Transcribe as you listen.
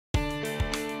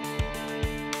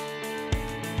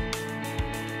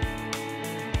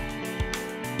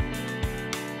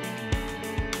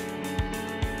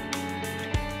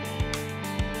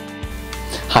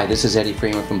Hi, this is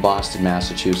Freeman from Boston,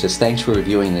 Massachusetts. Thanks for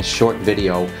reviewing this short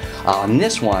video. On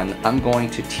this one, I'm going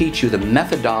to teach you the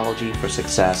methodology for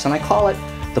success, and I call it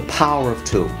the power of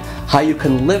two. How you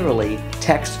can literally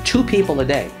text 2 people a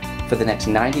day for the next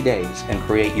 90 days and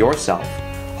create yourself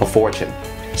a fortune.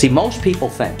 See, most people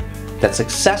think that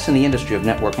success in the industry of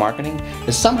network marketing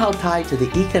is somehow tied to the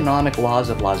economic laws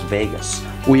of Las Vegas,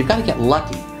 where you've got to get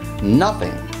lucky.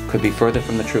 Nothing could be further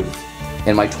from the truth.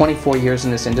 In my 24 years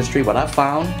in this industry, what I've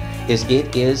found is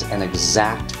it is an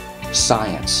exact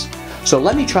science. So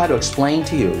let me try to explain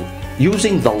to you,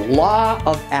 using the law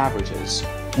of averages,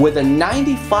 with a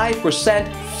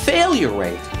 95% failure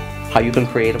rate, how you can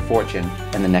create a fortune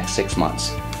in the next 6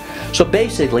 months. So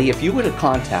basically, if you were to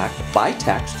contact by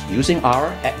text using our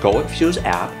eXfuze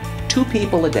app 2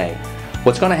 people a day,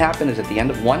 what's going to happen is at the end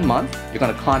of 1 month, you're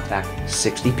going to contact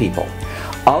 60 people.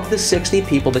 Of the 60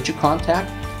 people that you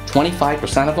contact,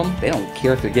 25% of them, they don't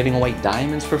care if they're giving away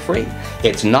diamonds for free.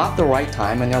 It's not the right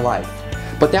time in their life.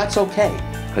 But that's okay,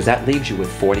 because that leaves you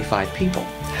with 45 people.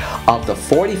 Of the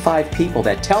 45 people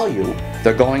that tell you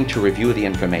they're going to review the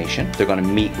information, they're going to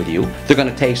meet with you, they're going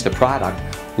to taste the product,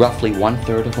 roughly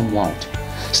 1/3 of them won't.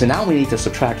 So now we need to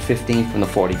subtract 15 from the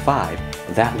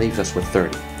 45. That leaves us with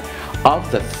 30. Of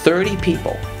the 30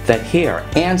 people that hear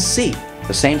and see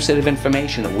the same set of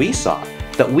information that we saw,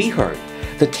 that we heard,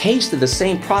 the taste of the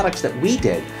same products that we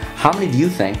did, how many do you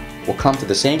think will come to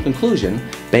the same conclusion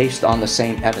based on the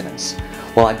same evidence?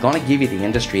 Well, I'm going to give you the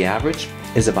industry average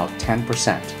is about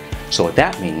 10%. So what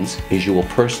that means is you will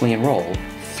personally enroll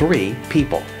 3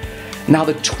 people. Now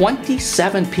the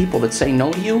 27 people that say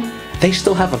no to you, they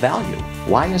still have a value.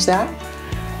 Why is that?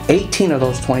 18 of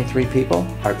those 23 people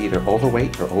are either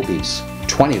overweight or obese.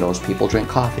 20 of those people drink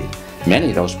coffee. Many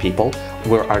of those people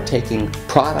are taking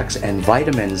products and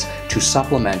vitamins to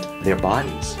supplement their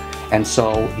bodies. And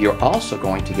so you're also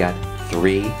going to get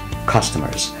 3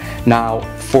 customers. Now,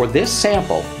 for this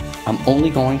sample, I'm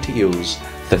only going to use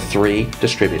the 3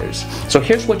 distributors. So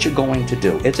here's what you're going to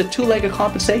do. It's a 2-legged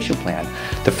compensation plan.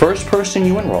 The first person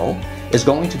you enroll is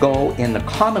going to go in the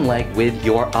common leg with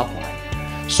your upline.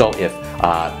 So if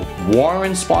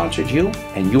Warren sponsored you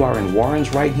and you are in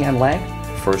Warren's right-hand leg,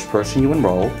 the first person you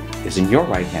enroll is in your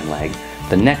right-hand leg.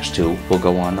 The next 2 will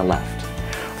go on the left.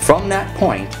 From that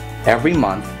point, every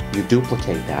month you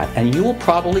duplicate that, and you will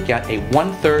probably get a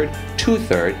 1/3,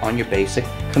 2/3 on your basic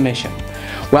commission.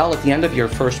 Well, at the end of your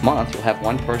first month, you'll have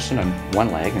 1 person on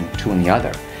one leg and 2 on the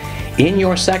other. In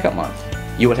your second month,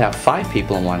 you would have 5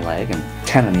 people on one leg and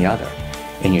 10 on the other.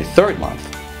 In your third month,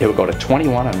 it would go to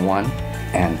 21 on one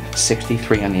and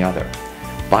 63 on the other.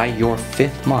 By your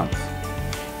 5th month,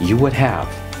 you would have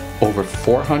over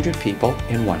 400 people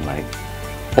in one leg,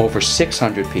 over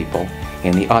 600 people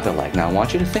in the other leg. Now I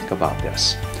want you to think about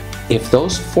this. If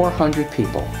those 400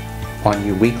 people on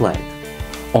your weak leg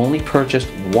only purchased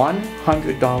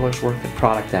 $100 worth of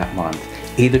product that month,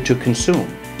 either to consume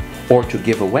or to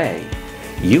give away,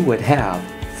 you would have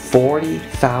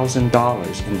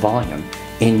 $40,000 in volume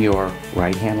in your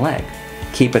right-hand leg.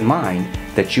 Keep in mind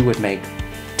that you would make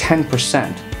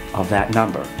 10% of that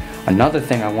number. Another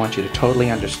thing I want you to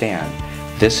totally understand,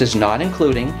 this is not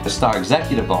including the Star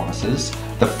Executive bonuses,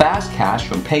 the Fast Cash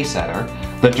from Paysetter,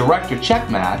 the Director Check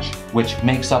Match, which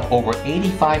makes up over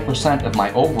 85% of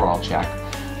my overall check,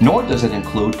 nor does it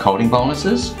include coding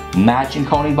bonuses, matching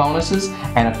coding bonuses,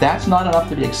 and if that's not enough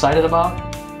to be excited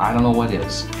about, I don't know what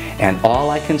is. And all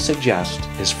I can suggest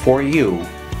is for you,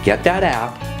 get that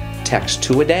app, text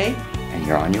 2 a day, and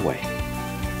you're on your way.